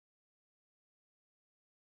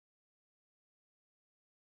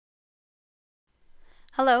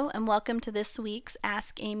Hello and welcome to this week's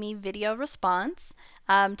Ask Amy video response.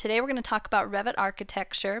 Today we're going to talk about Revit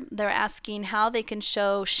architecture. They're asking how they can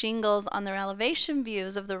show shingles on their elevation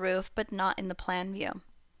views of the roof but not in the plan view.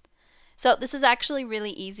 So this is actually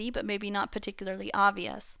really easy but maybe not particularly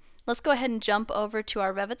obvious. Let's go ahead and jump over to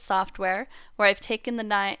our Revit software where I've taken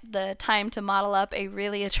the time to model up a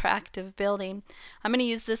really attractive building. I'm going to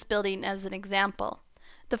use this building as an example.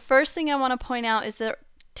 The first thing I want to point out is that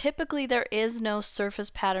typically there is no surface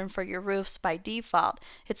pattern for your roofs by default.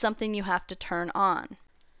 It's something you have to turn on.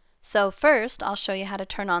 So first I'll show you how to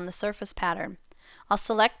turn on the surface pattern. I'll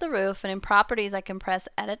select the roof, and in Properties I can press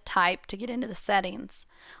Edit Type to get into the settings.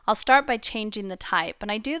 I'll start by changing the type, and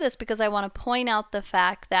I do this because I want to point out the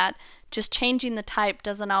fact that just changing the type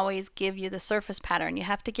doesn't always give you the surface pattern. You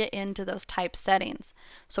have to get into those type settings.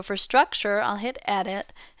 So for structure, I'll hit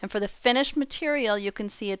Edit, and for the finished material you can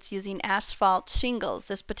see it's using asphalt shingles,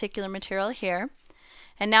 this particular material here.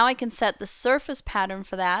 And now I can set the surface pattern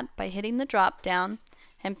for that by hitting the drop down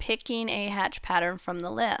and picking a hatch pattern from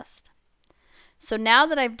the list. So now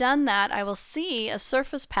that I've done that, I will see a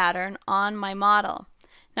surface pattern on my model.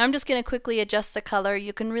 Now I'm just going to quickly adjust the color.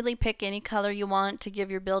 You can really pick any color you want to give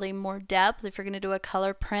your building more depth if you're going to do a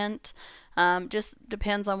color print. Just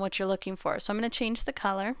depends on what you're looking for. So I'm going to change the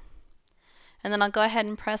color, and then I'll go ahead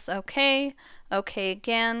and press OK, OK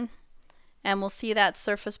again, and we'll see that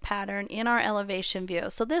surface pattern in our elevation view.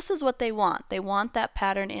 So this is what they want. They want that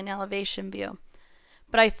pattern in elevation view.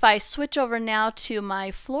 But if I switch over now to my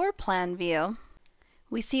floor plan view,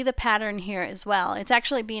 we see the pattern here as well. It's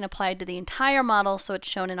actually being applied to the entire model, so it's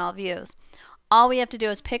shown in all views. All we have to do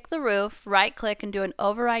is pick the roof, right click, and do an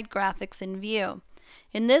override graphics in view.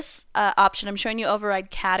 In this option, I'm showing you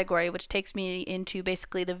override category, which takes me into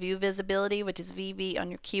basically the view visibility, which is VV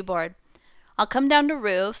on your keyboard. I'll come down to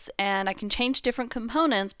roofs, and I can change different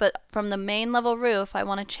components, but from the main level roof I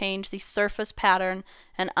want to change the surface pattern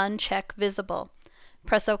and uncheck visible.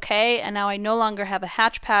 Press OK, and now I no longer have a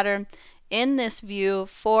hatch pattern in this view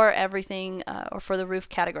for everything or for the roof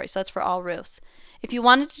category. So that's for all roofs. If you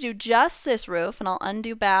wanted to do just this roof, and I'll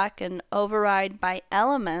undo back and override by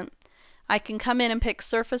element, I can come in and pick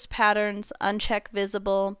surface patterns, uncheck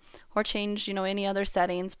visible, or change any other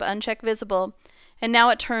settings, but uncheck visible, and now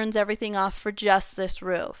it turns everything off for just this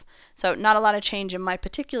roof. So not a lot of change in my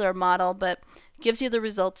particular model, but gives you the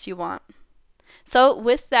results you want. So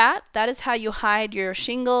with that, that is how you hide your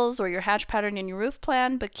shingles or your hatch pattern in your roof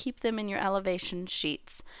plan, but keep them in your elevation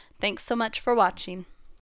sheets. Thanks so much for watching.